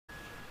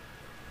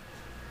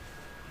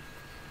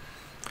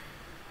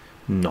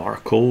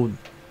Narco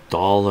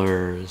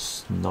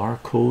dollars.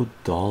 Narco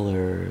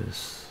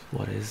dollars.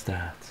 What is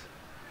that?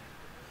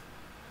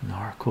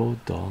 Narco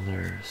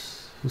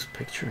dollars. Whose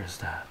picture is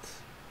that?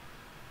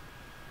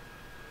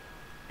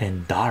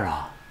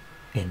 Endara.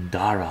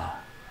 Endara.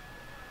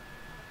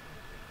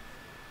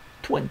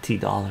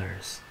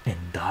 $20.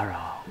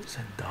 Endara. Who's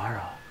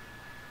Endara?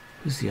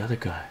 Who's the other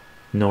guy?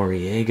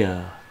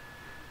 Noriega.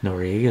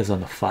 Noriega's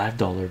on the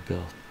 $5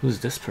 bill. Who's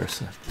this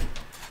person?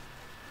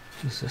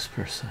 Who's this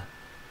person?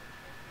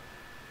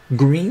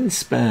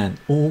 Greenspan.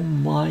 Oh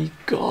my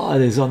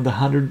god, is on the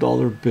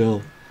 $100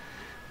 bill.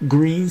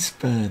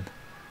 Greenspan,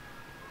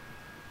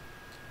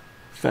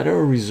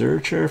 Federal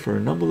Reserve Chair for a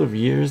number of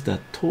years,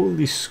 that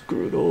totally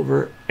screwed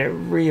over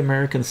every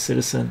American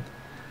citizen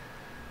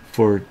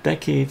for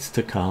decades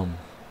to come.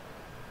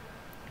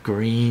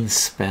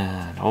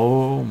 Greenspan.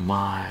 Oh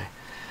my,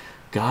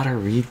 gotta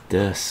read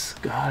this,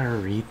 gotta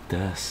read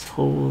this.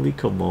 Holy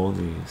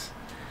camoles.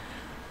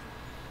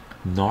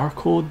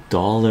 Narco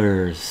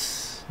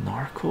dollars.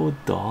 Narco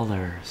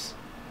dollars.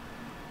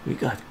 We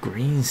got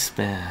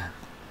Greenspan.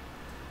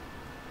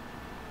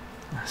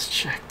 Let's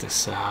check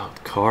this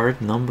out.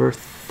 Card number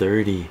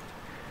 30.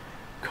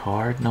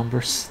 Card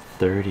number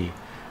 30.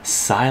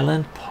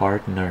 Silent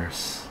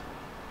partners.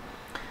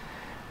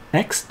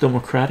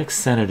 Ex-Democratic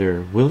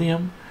Senator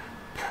William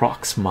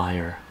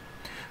Proxmire,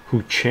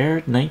 who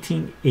chaired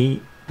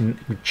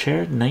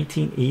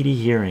 1980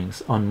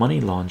 hearings on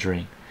money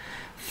laundering,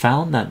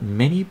 found that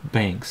many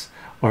banks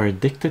are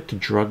addicted to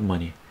drug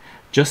money,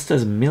 just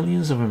as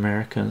millions of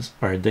Americans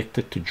are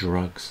addicted to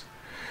drugs.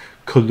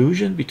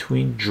 Collusion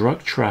between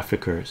drug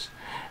traffickers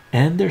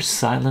and their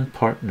silent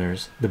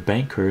partners, the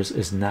bankers,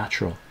 is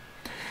natural.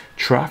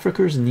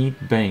 Traffickers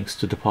need banks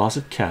to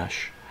deposit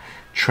cash,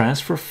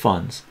 transfer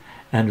funds,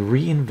 and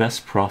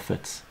reinvest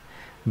profits.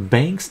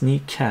 Banks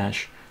need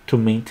cash to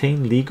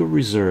maintain legal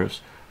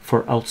reserves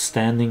for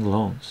outstanding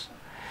loans.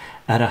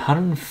 At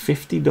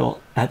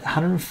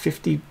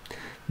 $150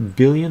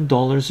 billion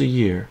a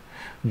year,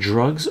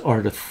 drugs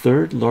are the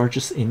third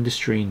largest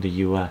industry in the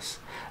US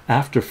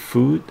after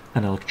food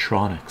and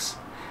electronics,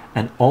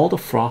 and all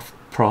the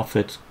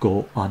profits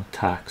go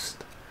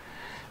untaxed.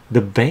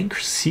 The Bank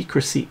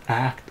Secrecy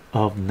Act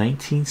of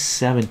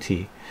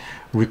 1970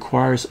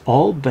 requires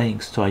all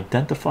banks to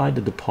identify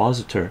the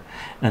depositor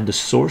and the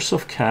source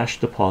of cash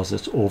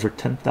deposits over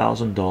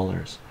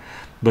 $10,000,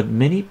 but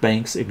many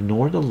banks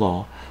ignore the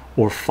law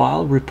or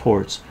file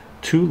reports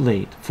too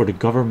late for the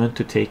government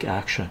to take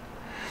action.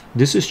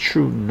 This is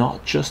true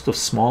not just of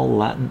small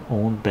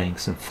Latin-owned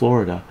banks in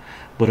Florida,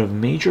 but of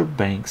major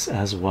banks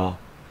as well.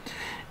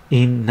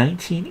 In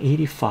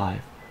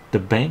 1985, the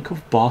Bank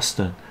of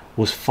Boston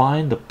was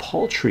fined a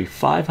paltry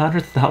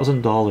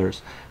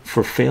 $500,000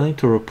 for failing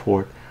to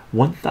report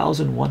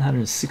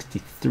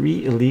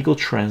 1,163 illegal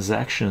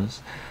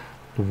transactions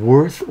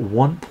worth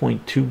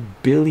 $1.2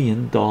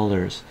 billion,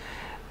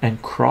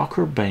 and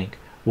Crocker Bank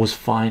was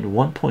fined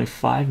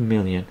 $1.5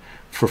 million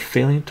for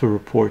failing to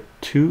report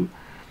 2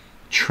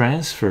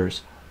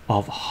 transfers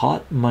of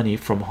hot money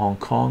from Hong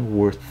Kong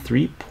worth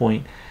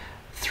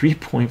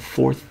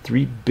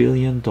 $3.43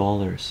 billion.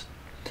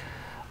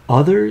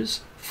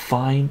 Others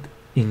fined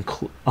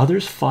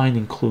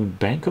include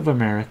Bank of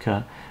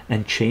America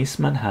and Chase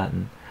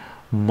Manhattan.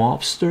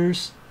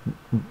 Mobsters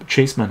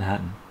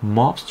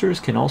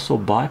can also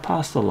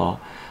bypass the law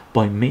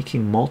by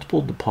making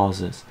multiple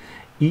deposits,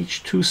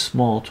 each too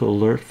small to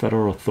alert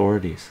federal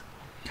authorities.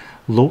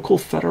 Local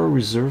Federal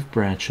Reserve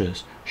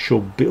branches show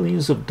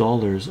billions of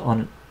dollars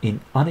in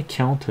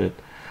unaccounted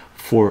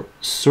for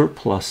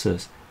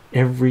surpluses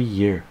every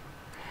year.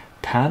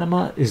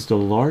 Panama is the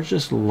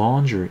largest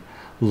laundry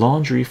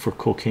for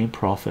cocaine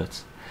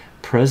profits.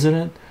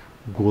 President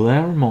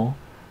Guillermo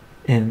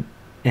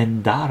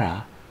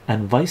Endara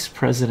and Vice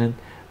President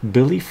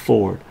Billy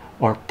Ford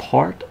are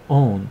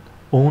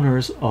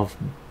owners of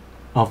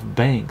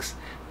banks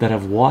that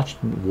have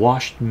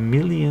washed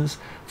millions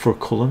for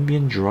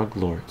Colombian drug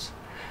lords.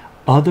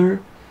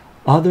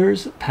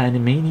 Others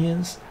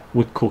Panamanians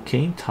with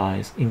cocaine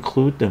ties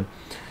include the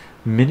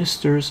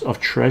Ministers of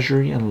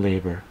Treasury and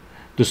Labor,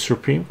 the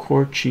Supreme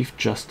Court Chief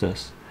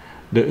Justice,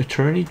 the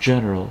Attorney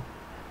General,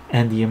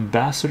 and the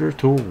Ambassador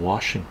to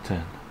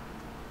Washington.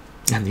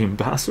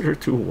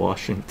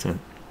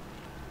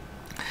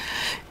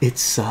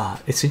 It's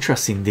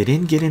interesting. They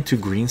didn't get into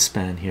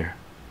Greenspan here.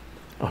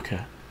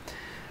 Okay,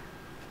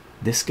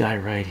 this guy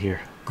right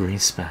here,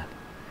 Greenspan.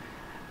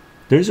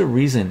 There's a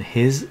reason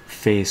his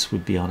face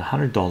would be on a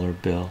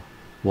 $100 bill,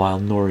 while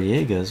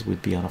Noriega's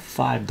would be on a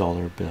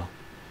 $5 bill.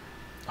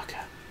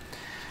 Okay,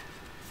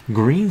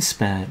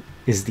 Greenspan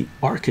is the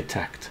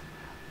architect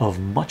of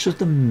much of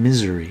the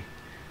misery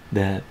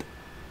that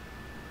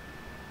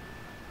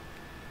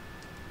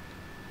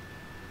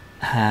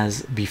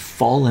has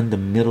befallen the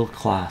middle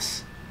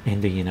class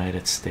in the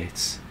United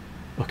States.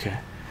 Okay,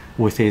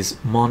 with his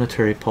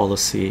monetary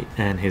policy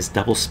and his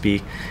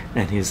doublespeak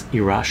and his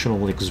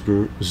irrational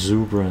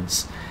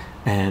exuberance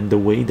and the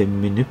way they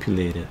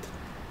manipulated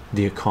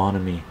the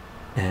economy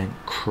and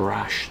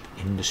crashed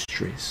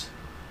industries.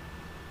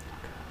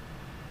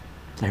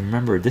 I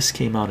remember this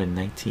came out in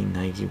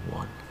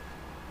 1991.